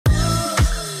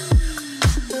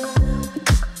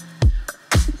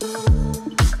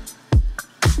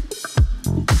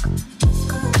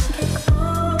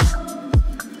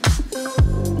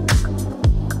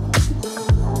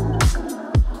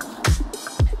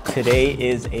Today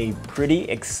is a pretty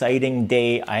exciting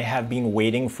day. I have been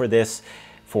waiting for this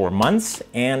for months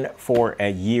and for a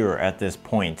year at this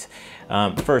point.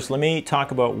 First, let me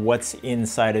talk about what's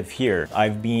inside of here.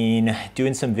 I've been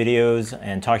doing some videos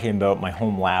and talking about my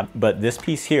home lab, but this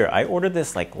piece here, I ordered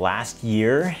this like last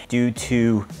year. Due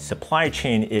to supply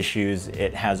chain issues,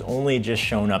 it has only just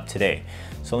shown up today.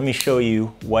 So let me show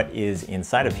you what is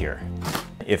inside of here.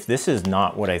 If this is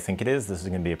not what I think it is, this is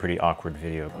gonna be a pretty awkward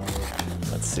video.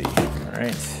 Let's see, all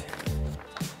right.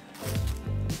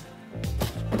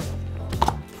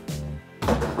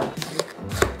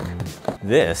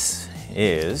 This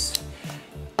is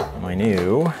my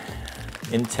new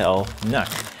Intel NUC.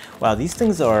 Wow, these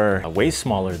things are way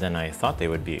smaller than I thought they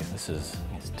would be. It's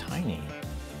tiny,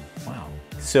 wow.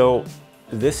 So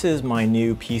this is my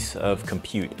new piece of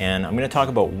compute, and I'm gonna talk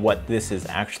about what this is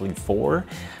actually for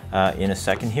in a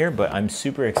second here, but I'm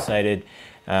super excited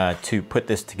to put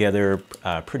this together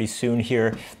pretty soon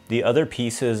here. The other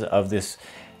pieces of this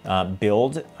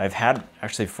build I've had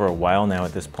actually for a while now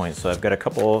at this point. So I've got a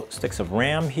couple sticks of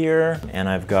RAM here, and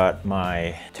I've got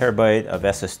my terabyte of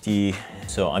SSD.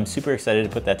 So I'm super excited to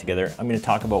put that together. I'm going to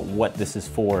talk about what this is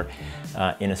for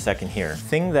in a second here.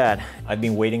 Thing that I've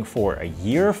been waiting for a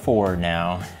year for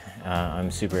now.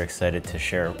 I'm super excited to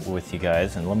share with you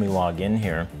guys, and let me log in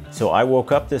here. So I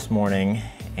woke up this morning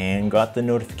and got the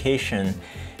notification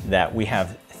that we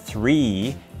have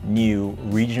 3 new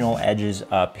regional edges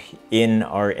up in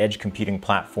our edge computing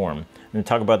platform. I'm going to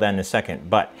talk about that in a second,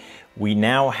 but we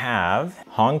now have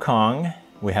Hong Kong,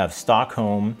 we have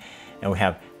Stockholm, and we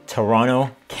have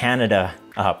Toronto, Canada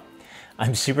up.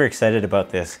 I'm super excited about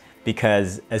this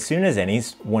because as soon as any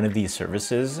one of these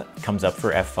services comes up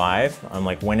for F5, I'm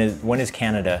like, when is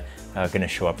Canada going to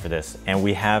show up for this? And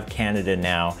we have Canada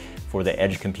now for the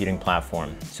edge computing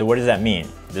platform. So what does that mean?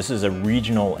 This is a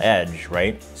regional edge,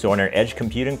 right? So on our edge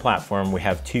computing platform, we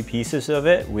have 2 pieces of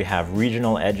it. We have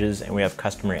regional edges and we have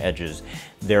customer edges.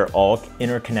 They're all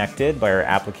interconnected by our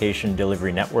application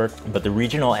delivery network, but the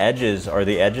regional edges are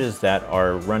the edges that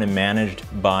are run and managed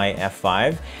by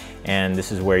F5. And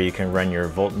this is where you can run your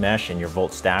Volt Mesh and your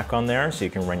Volt Stack on there. So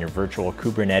you can run your virtual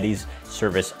Kubernetes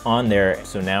service on there.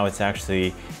 So now it's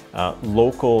actually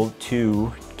local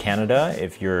to Canada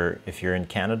if you're in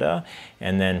Canada,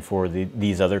 and then for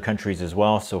these other countries as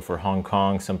well. So for Hong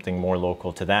Kong, something more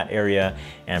local to that area,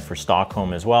 and for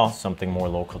Stockholm as well, something more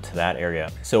local to that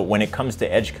area. So when it comes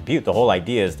to edge compute, the whole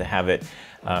idea is to have it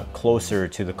closer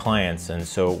to the clients, and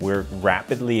so we're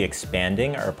rapidly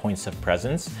expanding our points of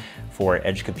presence for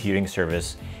edge computing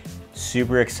service.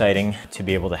 Super exciting to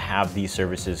be able to have these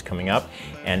services coming up,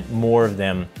 and more of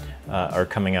them are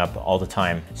coming up all the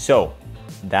time. So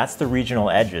that's the regional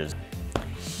edges.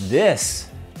 This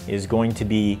is going to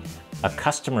be a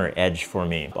customer edge for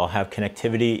me. I'll have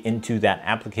connectivity into that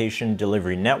application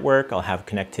delivery network. I'll have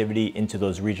connectivity into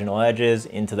those regional edges,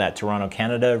 into that Toronto,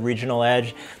 Canada regional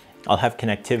edge. I'll have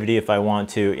connectivity if I want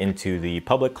to into the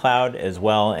public cloud as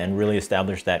well, and really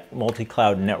establish that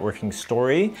multi-cloud networking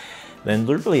story. Then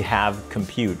literally have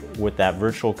compute with that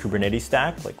virtual Kubernetes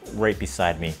stack like right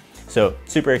beside me. So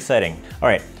super exciting. All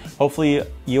right, hopefully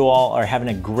you all are having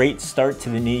a great start to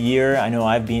the new year. I know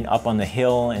I've been up on the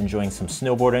hill enjoying some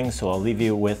snowboarding, so I'll leave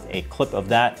you with a clip of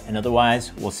that. And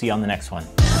otherwise, we'll see you on the next one.